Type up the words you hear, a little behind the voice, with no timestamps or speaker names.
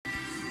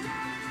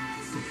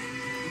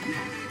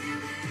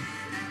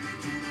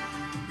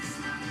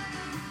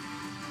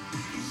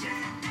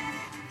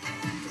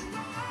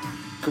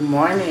Good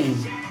morning.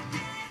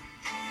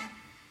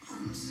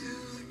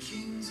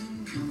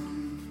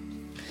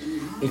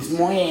 It's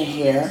Moya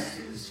here.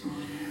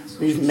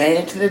 We've made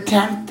it to the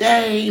 10th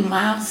day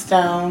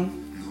milestone.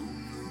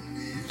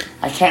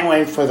 I can't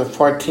wait for the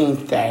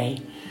 14th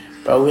day,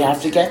 but we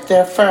have to get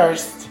there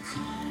first.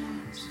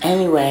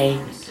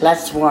 Anyway,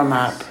 let's warm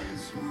up.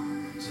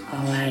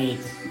 All right.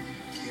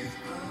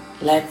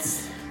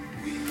 Let's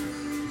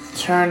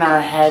turn our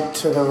head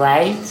to the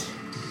right.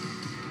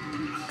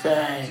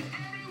 Good.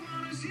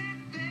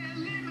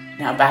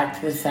 Now back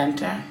to the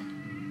center.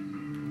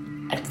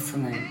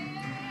 Excellent.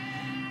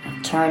 Now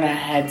turn our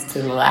heads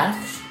to the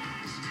left.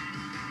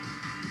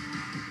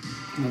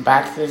 And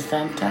back to the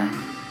center.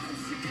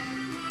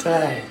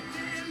 Good.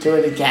 Do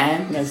it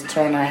again. Let's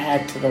turn our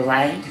head to the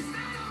right.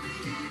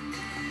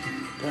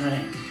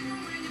 Good.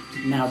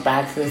 Now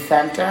back to the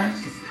center.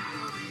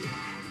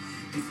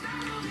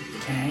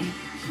 Okay.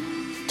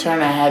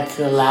 Turn our head to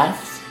the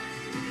left.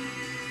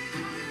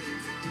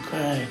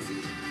 Good.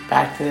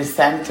 Back to the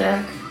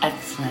center.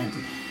 Excellent.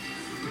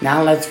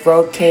 Now let's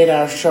rotate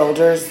our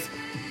shoulders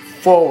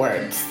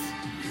forwards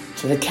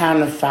to the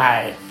count of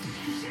 5.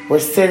 We're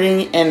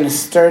sitting in a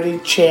sturdy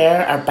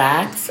chair. Our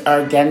backs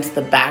are against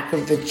the back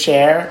of the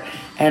chair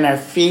and our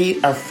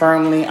feet are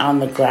firmly on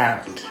the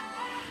ground.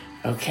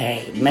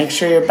 Okay, make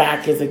sure your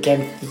back is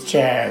against the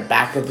chair,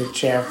 back of the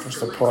chair for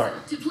support.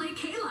 To play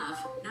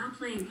K-Love. Now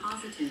playing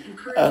positive.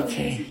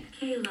 Okay.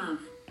 K-Love.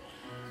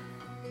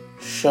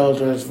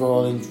 Shoulders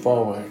rolling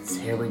forwards.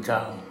 Here we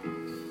go.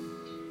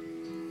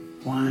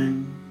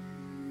 1,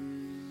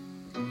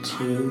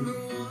 2,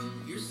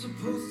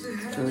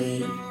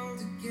 3,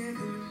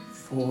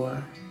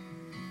 4,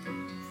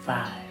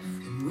 5.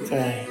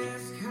 Good.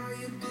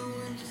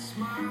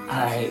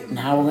 Alright,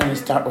 now we're going to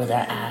start with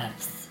our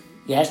abs.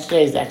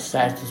 Yesterday's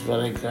exercise was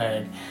really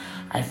good.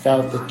 I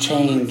felt the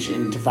change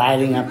in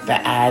dividing up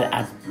the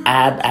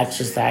ab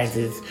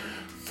exercises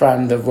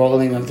from the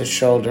rolling of the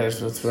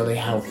shoulders was really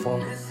helpful.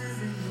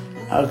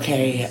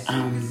 Okay,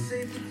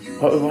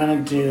 what we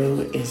want to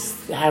do is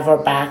have our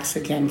backs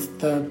against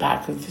the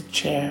back of the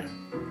chair.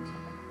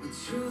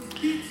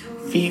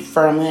 Feet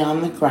firmly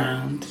on the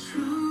ground.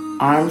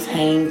 Arms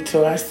hanging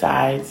to our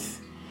sides.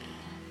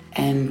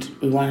 And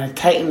we want to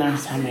tighten our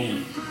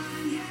tummy.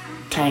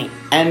 Tight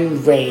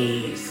and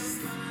raise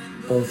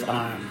both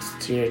arms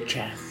to your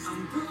chest.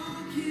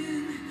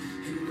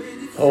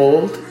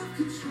 Hold.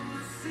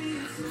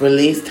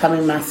 Release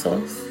tummy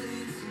muscles.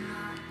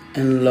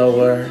 And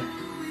lower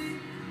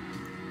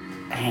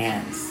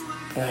hands.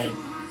 Good.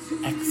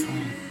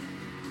 Excellent.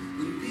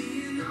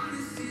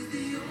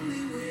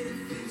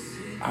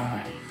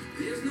 Alright.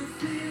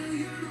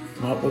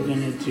 What we're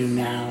going to do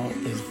now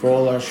is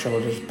roll our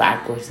shoulders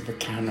backwards to the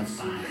count of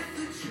 5.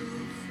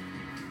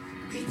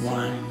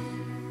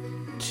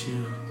 1,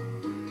 2,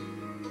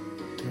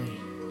 3,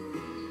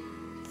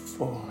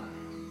 4,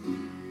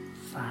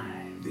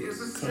 5. Good.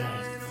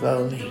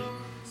 Slowly.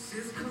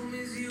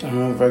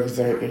 Don't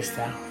overexert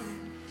yourself.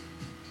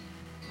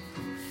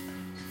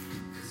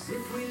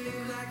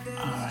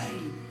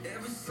 Alright.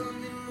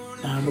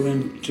 Now we're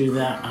going to do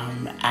the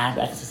ab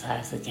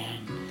exercise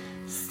again.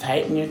 Just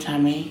tighten your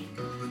tummy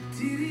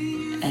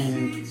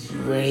and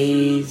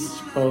raise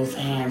both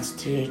hands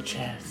to your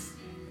chest.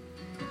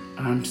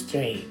 Arms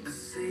straight.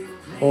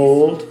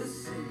 Hold.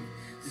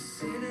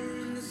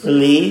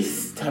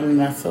 Release tummy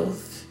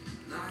muscles.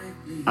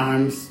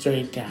 Arms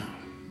straight down.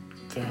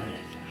 Good.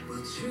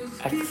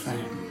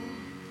 Excellent.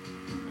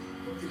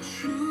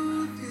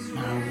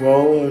 Now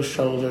roll your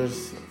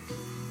shoulders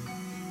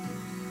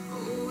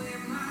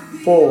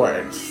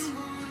forwards.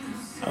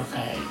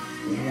 Okay.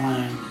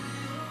 1,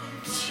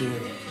 2,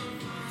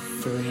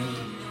 3,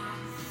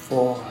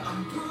 4,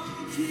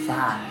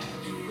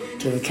 5.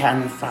 To the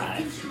count of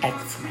 5.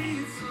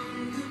 Excellent.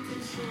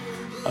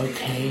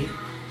 Okay.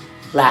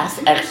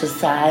 Last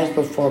exercise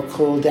before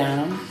cool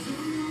down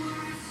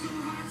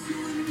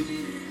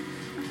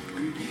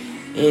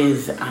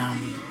is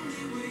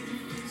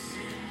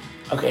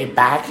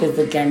back is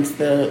against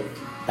the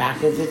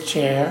back of the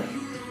chair.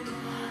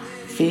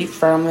 Feet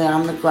firmly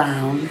on the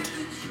ground.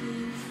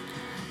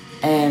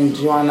 And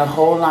you want to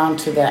hold on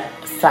to the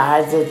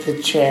sides of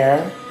the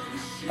chair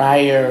by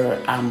your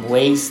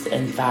waist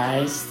and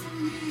thighs.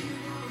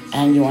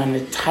 And you want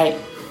to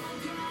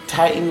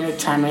tighten your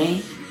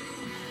tummy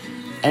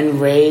and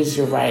raise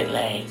your right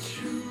leg.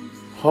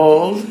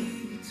 Hold.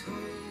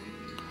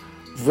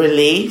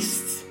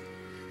 Release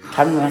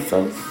tummy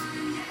muscles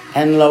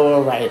and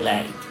lower right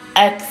leg.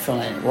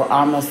 Excellent. We're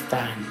almost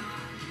done.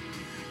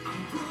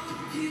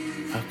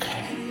 Okay.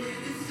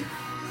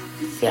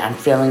 Yeah, I'm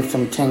feeling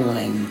some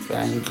tingling.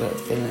 Feeling good.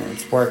 Feeling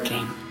it's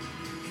working.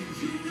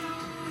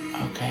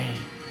 Okay.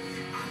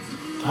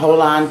 Hold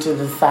on to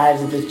the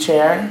sides of the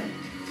chair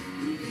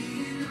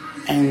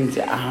and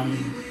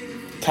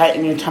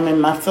tighten your tummy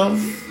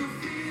muscles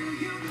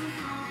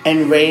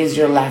and raise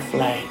your left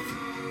leg.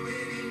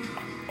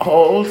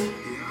 Hold.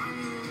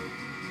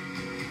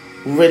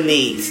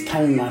 Release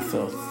tummy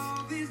muscles.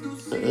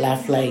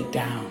 Left leg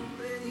down.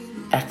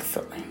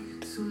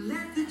 Excellent.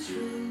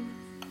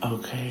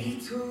 Okay.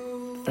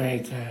 Very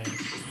good.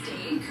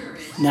 Stay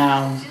encouraged.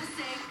 Now, Just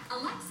say,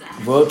 Alexa.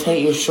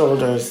 rotate your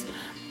shoulders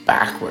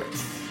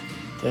backwards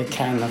to the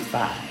count of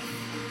 5.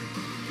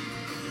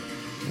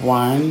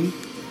 1,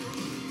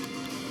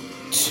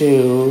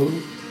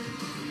 2,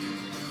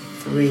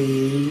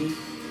 3,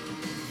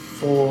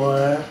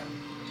 4,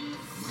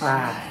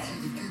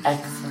 5.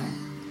 Excellent.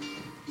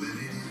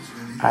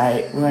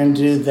 Alright, we're going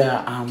to do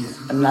the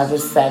another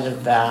set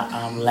of the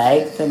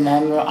legs, and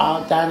then we're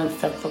all done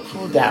except for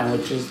cool down,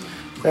 which is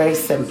very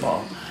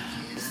simple.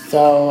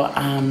 So,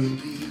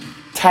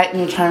 tighten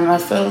your thigh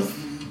muscles.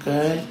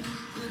 Good.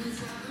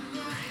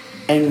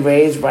 And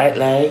raise right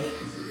leg.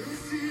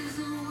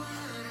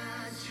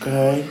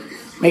 Good.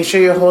 Make sure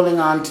you're holding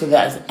on to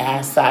the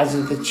ass sides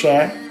of the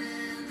chair.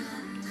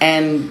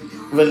 And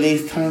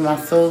release tummy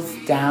muscles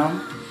down.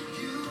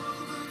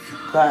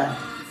 Good.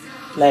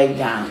 Leg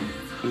down.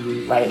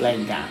 Right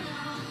leg down.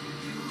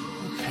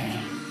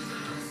 Okay.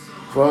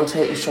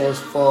 Rotate your shoulders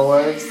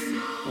forwards.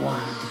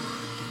 1,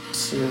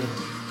 2,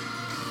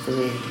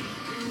 3,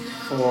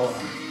 4,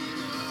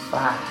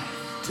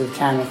 5. To the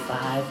count of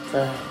 5.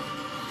 Good.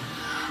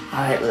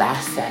 Alright,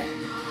 last set.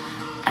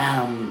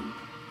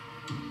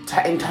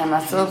 Tighten thigh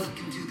muscles.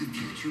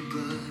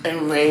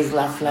 And raise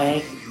left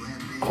leg.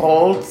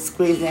 Hold,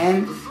 squeeze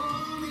in.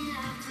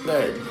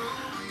 Good.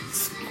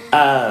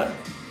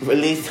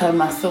 Release thigh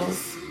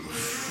muscles.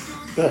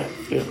 Good.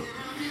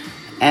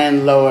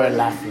 And lower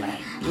left leg.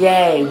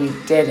 Yay, we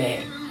did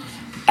it.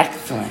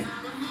 Excellent.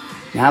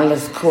 Now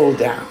let's cool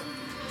down.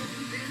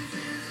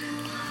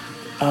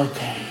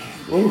 Okay.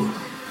 Ooh.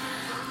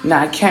 Now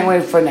I can't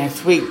wait for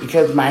next week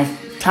because my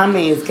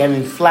tummy is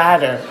getting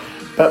flatter,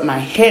 but my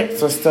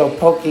hips are still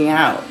poking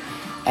out.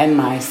 And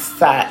my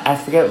side, I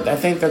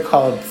think they're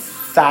called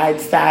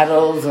side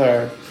saddles,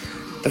 or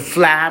the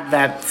flab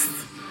that's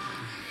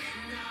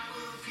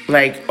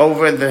like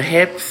over the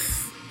hips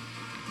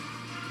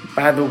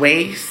by the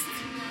waist,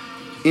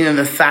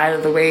 the side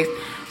of the waist.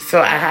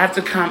 So I have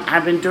to come,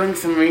 I've been doing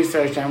some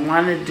research. I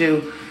want to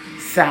do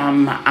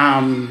some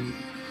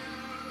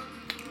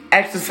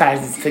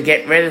exercises to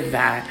get rid of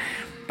that.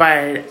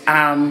 But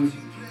I'm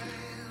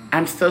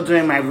still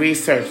doing my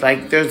research.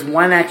 Like, there's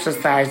one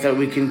exercise that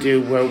we can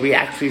do where we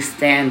actually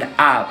stand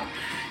up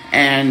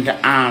and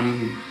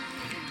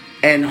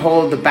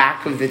hold the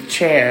back of the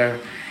chair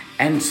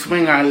and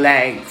swing our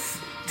legs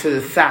to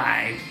the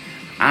side.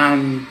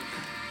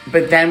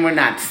 But then we're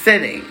not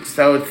sitting.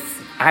 So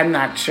I'm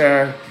not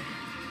sure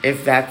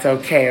if that's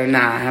okay or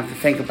not. I have to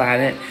think about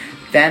it.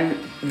 Then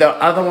the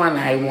other one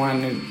so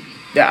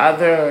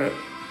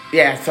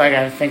I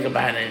got to think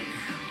about it.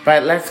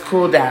 But let's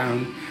cool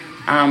down.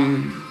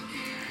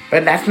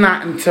 But that's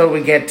not until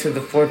we get to the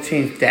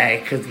 14th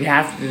day, because we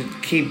have to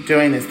keep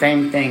doing the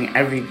same thing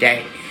every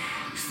day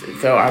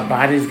so our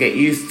bodies get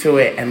used to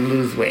it and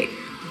lose weight.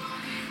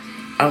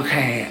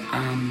 Okay,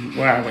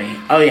 where are we?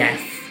 Oh, yes.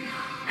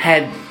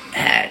 Head.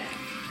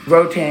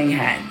 Rotating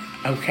head.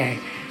 Okay.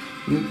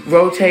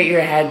 Rotate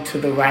your head to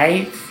the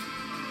right,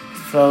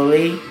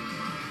 slowly.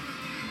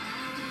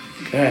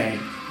 Good.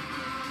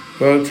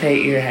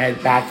 Rotate your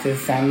head back to the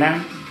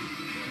center.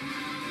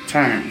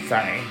 Turn,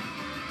 sorry.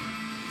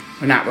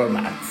 We're not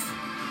robots.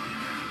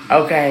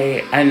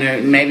 Okay,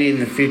 and maybe in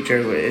the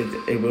future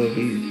it will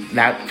be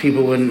that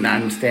people wouldn't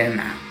understand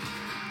that.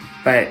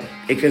 But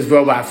because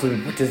robots would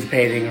be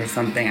participating or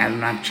something, I'm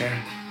not sure.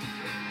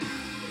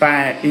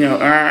 But,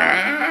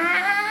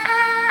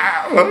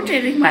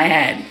 rotating my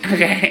head.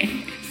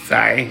 Okay,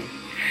 sorry.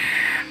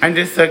 I'm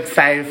just so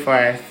excited for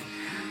us.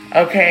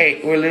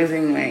 Okay, we're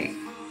losing weight.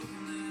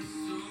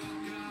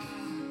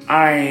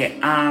 Alright,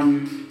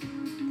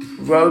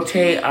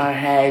 rotate our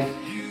head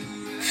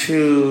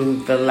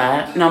to the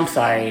left. No, I'm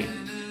sorry.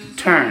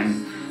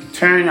 Turn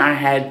our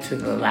head to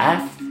the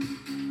left.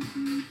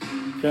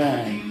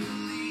 Good.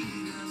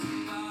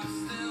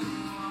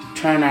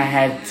 Turn our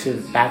head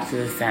back to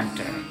the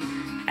center.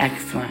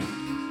 Excellent.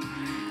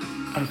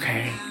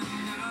 Okay.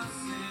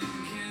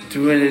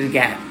 Do it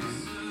again.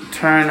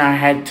 Turn our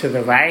head to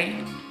the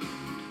right.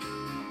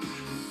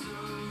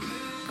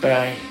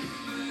 Good.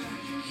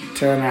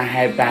 Turn our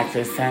head back to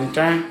the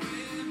center.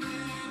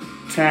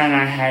 Turn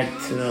our head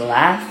to the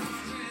left.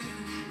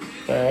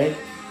 Good.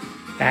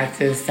 Back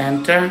to the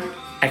center.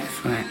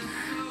 Excellent.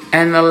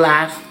 And the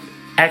last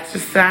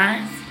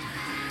exercise.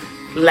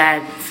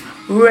 Let's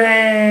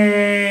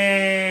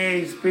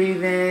raise.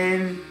 Breathe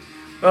in.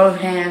 Both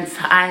hands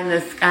high in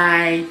the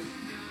sky.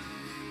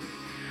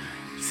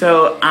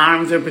 So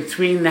arms are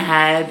between the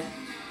head.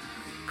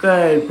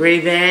 Good.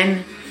 Breathe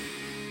in.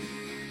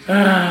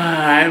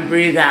 And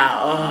breathe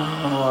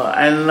out.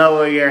 And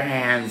lower your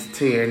hands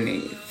to your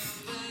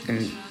knees.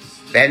 And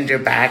bend your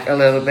back a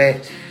little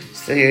bit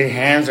so your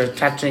hands are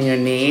touching your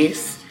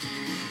knees.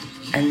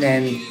 And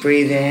then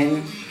breathe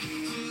in.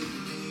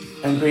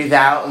 And breathe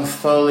out and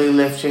slowly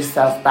lift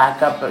yourself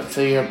back up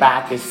so your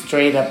back is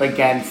straight up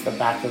against the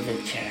back of the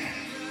chair.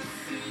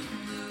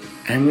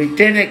 And we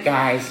did it,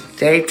 guys.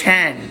 Day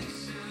 10.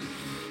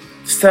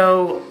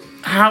 So,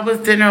 how was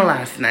dinner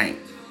last night?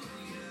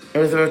 It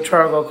was a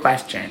rhetorical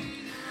question.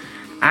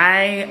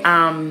 I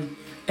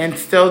am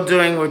still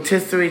doing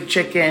rotisserie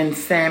chicken,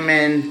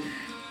 salmon,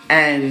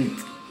 and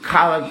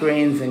collard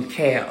greens and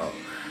kale.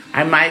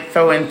 I might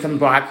throw in some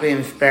broccoli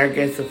and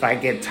asparagus if I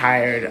get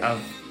tired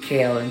of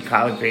kale and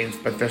collard greens,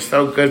 but they're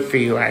so good for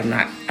you.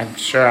 I'm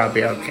sure I'll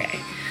be okay.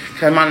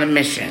 'Cause I'm on a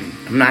mission.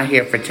 I'm not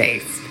here for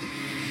taste.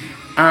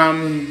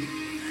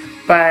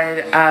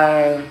 But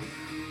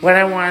what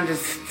I wanted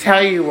to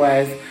tell you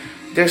was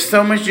there's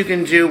so much you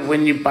can do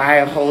when you buy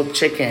a whole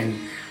chicken.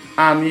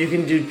 You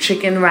can do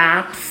chicken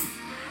wraps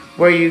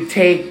where you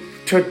take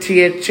it's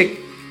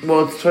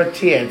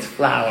tortilla, it's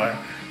flour,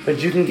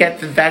 but you can get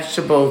the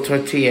vegetable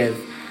tortillas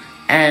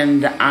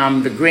and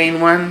the green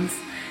ones,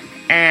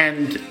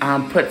 and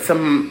put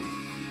some.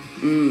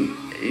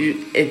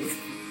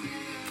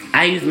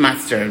 I use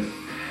mustard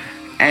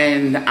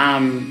and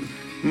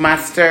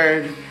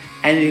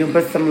and you can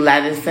put some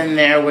lettuce in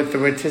there with the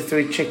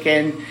rotisserie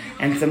chicken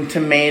and some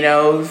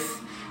tomatoes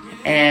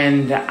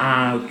and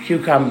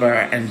cucumber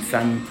and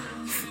some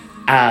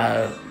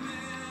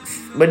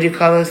what do you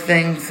call those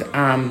things?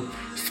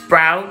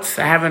 Sprouts.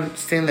 I haven't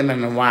seen them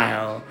in a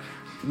while.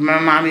 My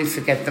mom used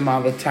to get them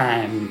all the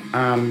time.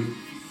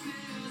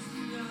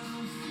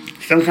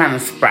 Some kind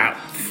of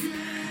sprouts.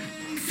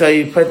 So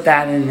you put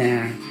that in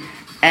there.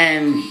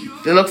 And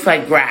it looks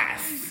like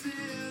grass.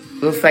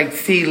 It looks like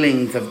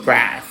seedlings of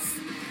grass.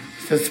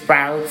 So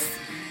sprouts.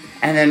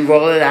 And then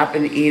roll it up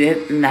and eat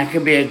it. And that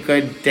could be a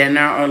good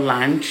dinner or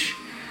lunch.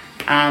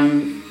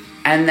 And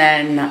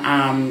then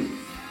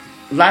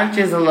lunch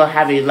is a little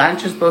heavy.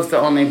 Lunch is supposed to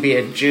only be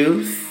a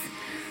juice.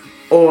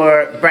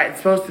 Or bread. It's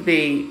supposed to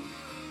be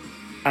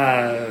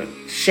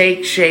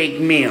shake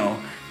meal.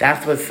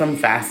 That's what Slim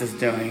Fast is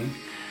doing.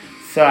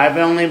 So I've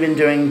only been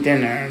doing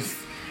dinners.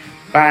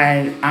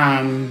 But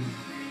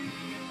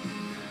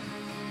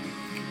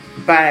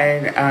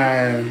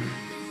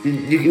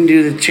you can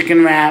do the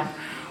chicken wrap,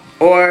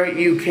 or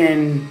you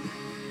can,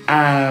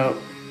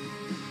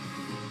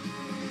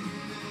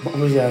 what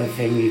was the other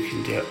thing you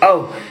can do?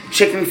 Oh,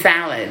 chicken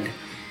salad.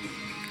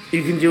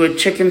 You can do a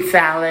chicken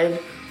salad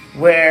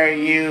where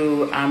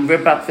you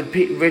rip up the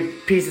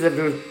pieces of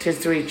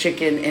rotisserie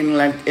chicken in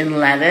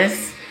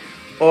lettuce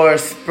or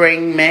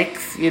spring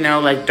mix,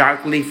 like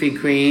dark leafy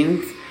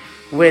greens,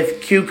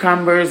 with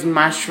cucumbers,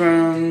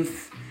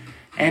 mushrooms,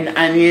 and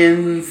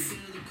onions,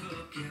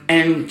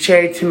 and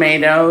cherry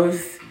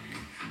tomatoes,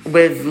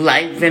 with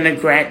light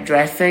vinaigrette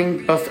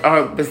dressing,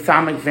 or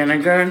balsamic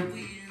vinegar.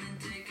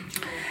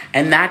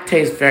 And that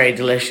tastes very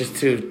delicious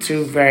too.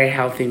 2 very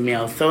healthy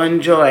meals. So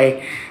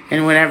enjoy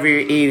in whatever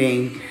you're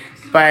eating.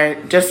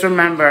 But just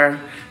remember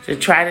to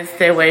try to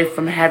stay away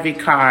from heavy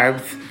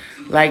carbs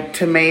like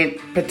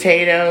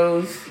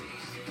potatoes,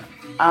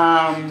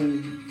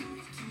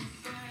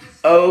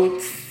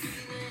 oats,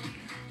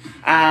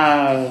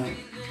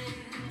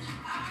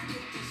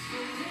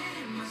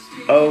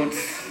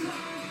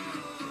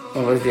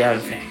 what was the other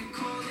thing?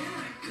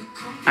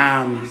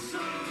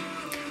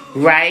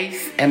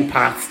 Rice and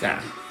pasta.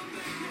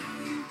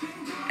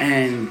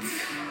 And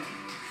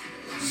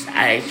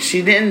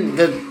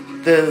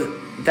the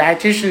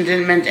dietitian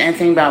didn't mention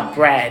anything about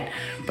bread,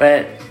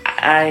 but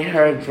I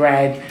heard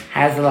bread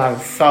has a lot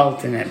of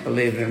salt in it,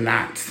 believe it or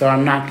not. So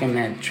I'm not going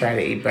to try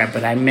to eat bread,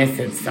 but I miss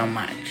it so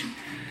much.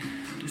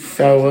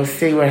 So we'll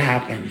see what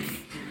happens.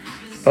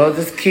 We'll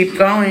just keep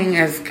going,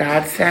 as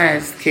God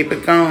says. Keep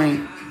it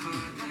going.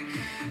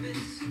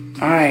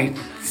 All right.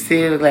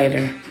 See you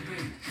later.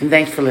 And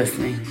thanks for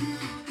listening.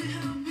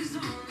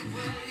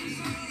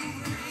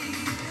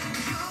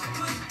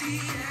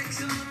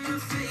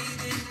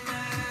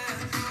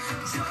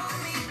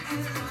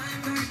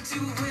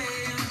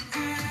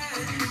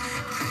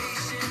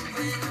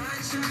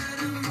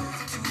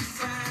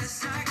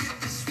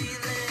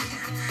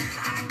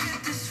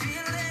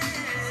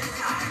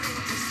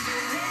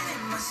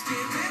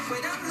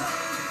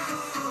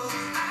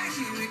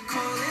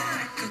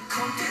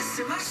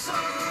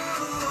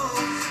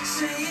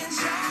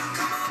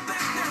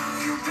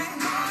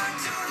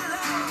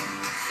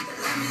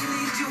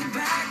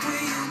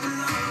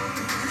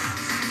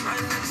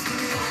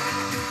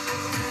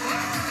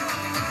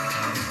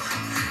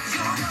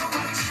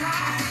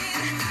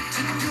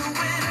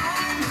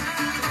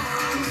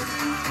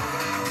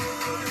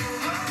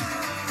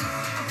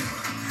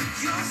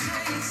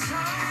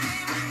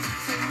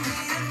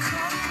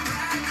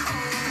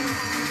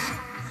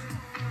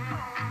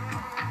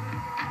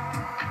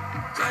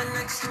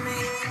 Next to me,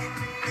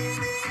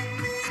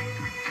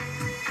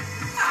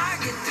 I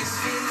get this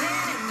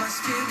feeling in my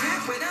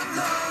spirit when I'm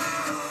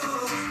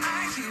low. I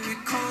hear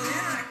it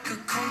calling like a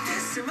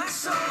compass in my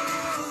soul.